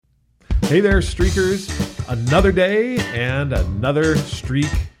Hey there, streakers. Another day and another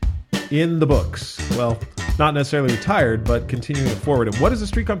streak in the books. Well, not necessarily retired, but continuing it forward. And what is the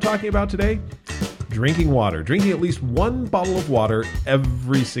streak I'm talking about today? Drinking water. Drinking at least one bottle of water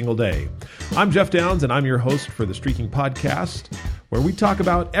every single day. I'm Jeff Downs, and I'm your host for the Streaking Podcast, where we talk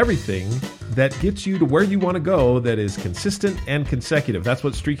about everything that gets you to where you want to go that is consistent and consecutive. That's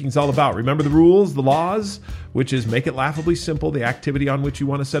what streaking's all about. Remember the rules, the laws, which is make it laughably simple, the activity on which you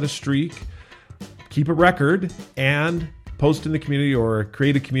want to set a streak, keep a record, and post in the community or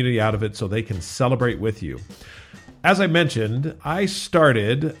create a community out of it so they can celebrate with you. As I mentioned, I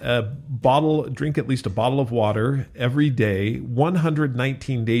started drink at least a bottle of water every day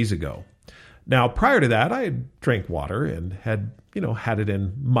 119 days ago. Now, prior to that, I had drank water and had it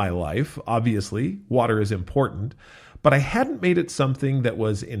in my life. Obviously, water is important, but I hadn't made it something that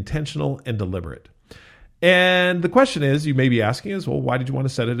was intentional and deliberate. And the question is, you may be asking is, well, why did you want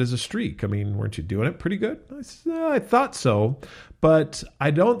to set it as a streak? I mean, weren't you doing it pretty good? I thought so, but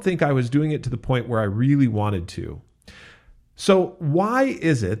I don't think I was doing it to the point where I really wanted to. So why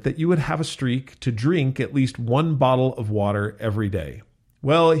is it that you would have a streak to drink at least one bottle of water every day?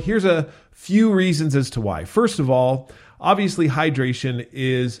 Well, here's a few reasons as to why. First of all, obviously hydration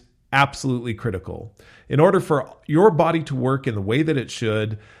is absolutely critical. In order for your body to work in the way that it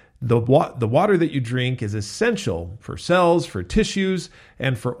should, the water that you drink is essential for cells, for tissues,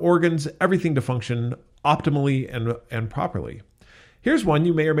 and for organs, everything to function optimally and properly. Here's one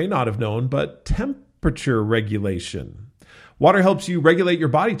you may or may not have known, but temperature regulation. Water helps you regulate your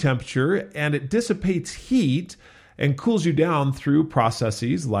body temperature, and it dissipates heat and cools you down through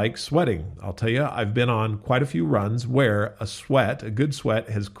processes like sweating. I'll tell you, I've been on quite a few runs where a good sweat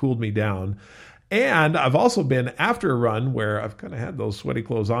has cooled me down. And I've also been after a run where I've kind of had those sweaty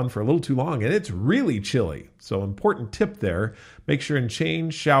clothes on for a little too long and it's really chilly. So important tip there, make sure and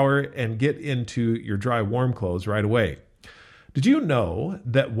change, shower, and get into your dry, warm clothes right away. Did you know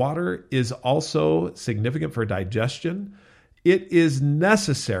that water is also significant for digestion? It is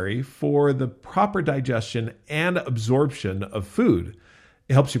necessary for the proper digestion and absorption of food.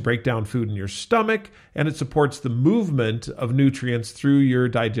 It helps you break down food in your stomach, and it supports the movement of nutrients through your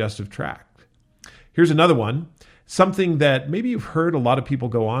digestive tract. Here's another one, something that maybe you've heard a lot of people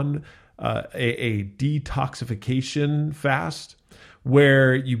go on, a detoxification fast,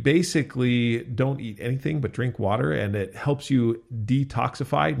 where you basically don't eat anything but drink water, and it helps you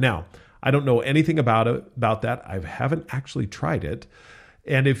detoxify. Now, I don't know anything about that. I haven't actually tried it.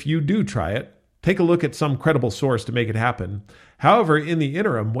 And if you do try it, take a look at some credible source to make it happen. However, in the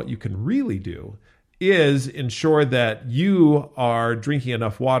interim, what you can really do is ensure that you are drinking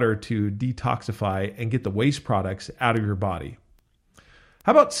enough water to detoxify and get the waste products out of your body.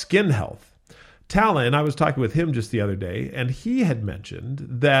 How about skin health? Talon, I was talking with him just the other day, and he had mentioned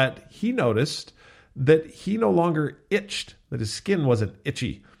that he noticed that he no longer itched, that his skin wasn't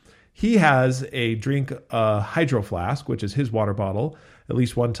itchy. He has a Hydro Flask, which is his water bottle, at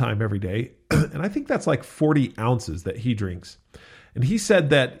least one time every day. And I think that's like 40 ounces that he drinks. And he said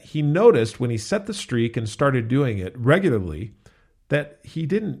that he noticed when he set the streak and started doing it regularly that he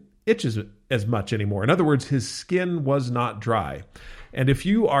didn't itch as much anymore. In other words, his skin was not dry. And if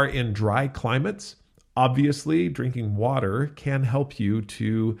you are in dry climates, obviously drinking water can help you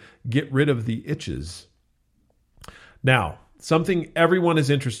to get rid of the itches. Now, something everyone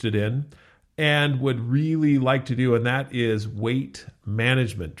is interested in and would really like to do, and that is weight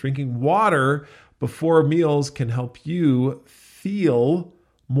management. Drinking water before meals can help you feel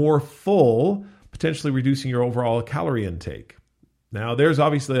more full, potentially reducing your overall calorie intake. Now, there's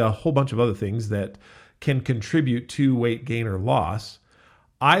obviously a whole bunch of other things that can contribute to weight gain or loss.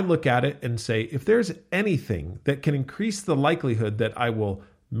 I look at it and say, if there's anything that can increase the likelihood that I will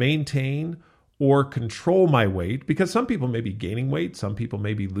maintain or control my weight, because some people may be gaining weight, some people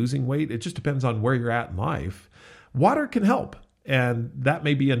may be losing weight. It just depends on where you're at in life. Water can help. And that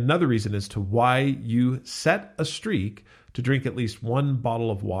may be another reason as to why you set a streak to drink at least one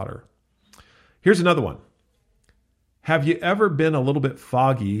bottle of water. Here's another one. Have you ever been a little bit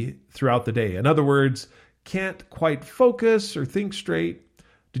foggy throughout the day? In other words, can't quite focus or think straight?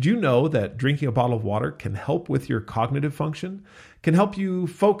 Did you know that drinking a bottle of water can help with your cognitive function, can help you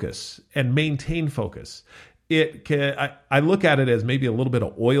focus and maintain focus? I look at it as maybe a little bit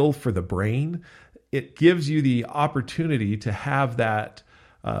of oil for the brain. It gives you the opportunity to have that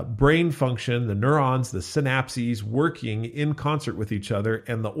brain function, the neurons, the synapses working in concert with each other,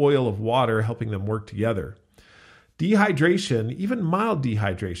 and the oil of water helping them work together. Dehydration, even mild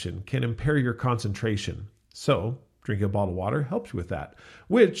dehydration, can impair your concentration. So drinking a bottle of water helps you with that,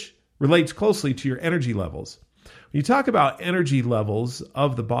 which relates closely to your energy levels. When you talk about energy levels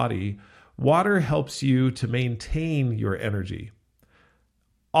of the body, water helps you to maintain your energy.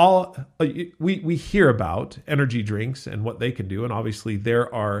 We hear about energy drinks and what they can do, and obviously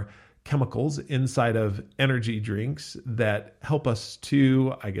there are chemicals inside of energy drinks that help us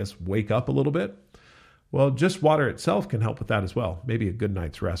to, I guess, wake up a little bit. Well, just water itself can help with that as well. Maybe a good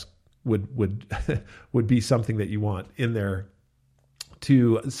night's rest would would be something that you want in there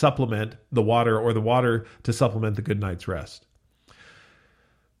to supplement the water, or the water to supplement the good night's rest.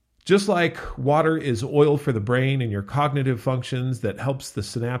 Just like water is oil for the brain and your cognitive functions that helps the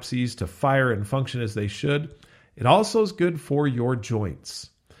synapses to fire and function as they should, it also is good for your joints.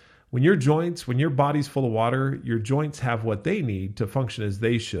 When your body's full of water, your joints have what they need to function as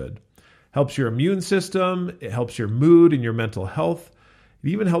they should. Helps your immune system, it helps your mood and your mental health. It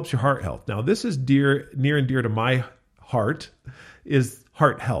even helps your heart health. Now, this is near and dear to my heart, is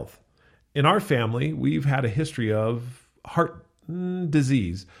heart health. In our family, we've had a history of heart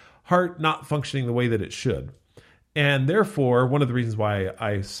disease, heart not functioning the way that it should. And therefore, one of the reasons why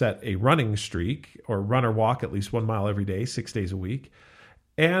I set a running streak, or run or walk at least 1 mile every day, 6 days a week,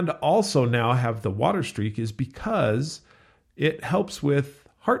 and also now have the water streak, is because it helps with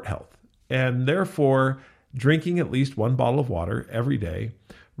heart health. And therefore, drinking at least 1 bottle of water every day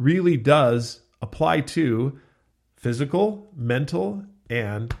really does apply to physical, mental,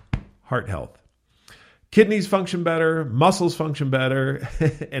 and heart health. Kidneys function better, muscles function better,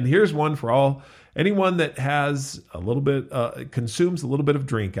 and here's one for anyone that has a little bit, consumes a little bit of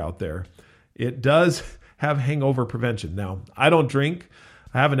drink out there. It does have hangover prevention. Now, I don't drink.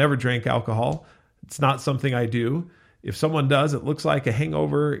 I haven't ever drank alcohol. It's not something I do. If someone does, it looks like a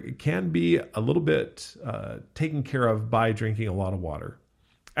hangover. It can be a little bit taken care of by drinking a lot of water.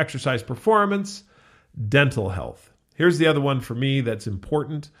 Exercise performance, dental health. Here's the other one for me that's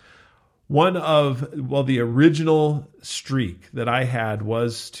important. The original streak that I had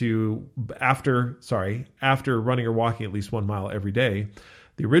was after running or walking at least 1 mile every day,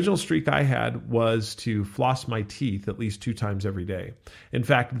 the original streak I had was to floss my teeth at least 2 times every day. In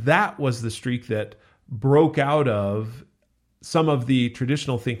fact, that was the streak that broke out of some of the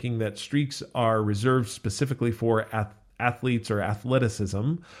traditional thinking that streaks are reserved specifically for athletes or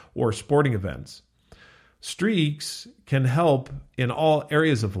athleticism or sporting events. Streaks can help in all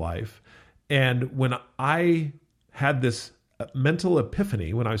areas of life. And when I had this mental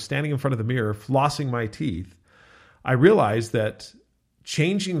epiphany, when I was standing in front of the mirror flossing my teeth, I realized that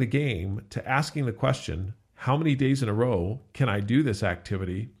changing the game to asking the question, how many days in a row can I do this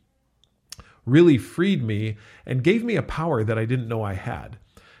activity, really freed me and gave me a power that I didn't know I had.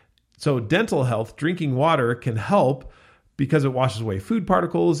 So dental health, drinking water can help because it washes away food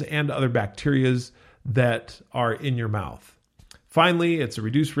particles and other bacteria that are in your mouth. Finally, it's a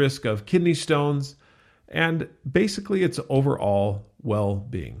reduced risk of kidney stones, and basically it's overall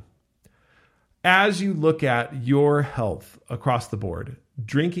well-being. As you look at your health across the board,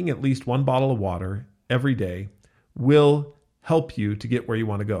 drinking at least 1 bottle of water every day will help you to get where you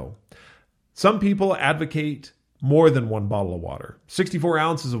want to go. Some people advocate more than 1 bottle of water, 64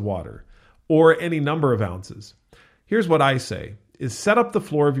 ounces of water, or any number of ounces. Here's what I say, is set up the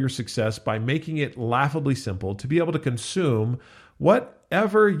floor of your success by making it laughably simple to be able to consume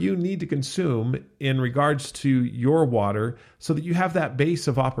whatever you need to consume in regards to your water so that you have that base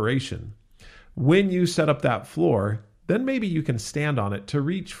of operation. When you set up that floor, then maybe you can stand on it to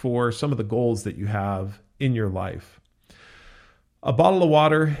reach for some of the goals that you have in your life. A bottle of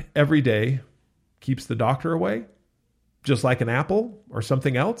water every day keeps the doctor away, just like an apple or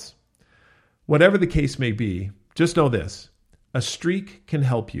something else. Whatever the case may be, just know this, a streak can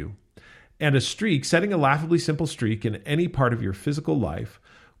help you. And a streak, setting a laughably simple streak in any part of your physical life,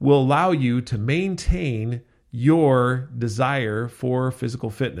 will allow you to maintain your desire for physical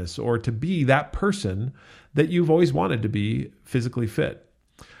fitness, or to be that person that you've always wanted to be physically fit.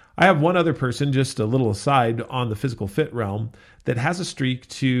 I have one other person, just a little aside on the physical fit realm, that has a streak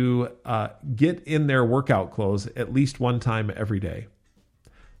to get in their workout clothes at least 1 time every day.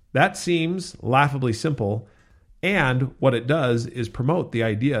 That seems laughably simple, and what it does is promote the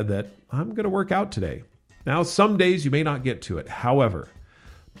idea that I'm going to work out today. Now, some days you may not get to it. However,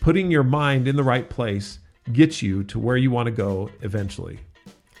 putting your mind in the right place gets you to where you want to go eventually.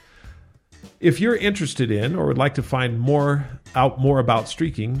 If you're interested in or would like to find more about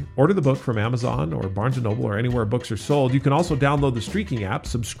streaking, order the book from Amazon or Barnes & Noble or anywhere books are sold. You can also download the Streaking app,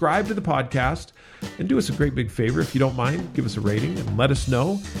 subscribe to the podcast, and do us a great big favor. If you don't mind, give us a rating and let us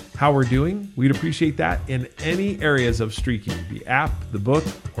know how we're doing. We'd appreciate that in any areas of streaking, the app, the book,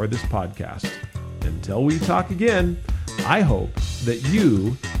 or this podcast. Until we talk again, I hope that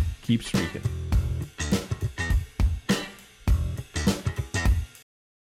you keep streaking.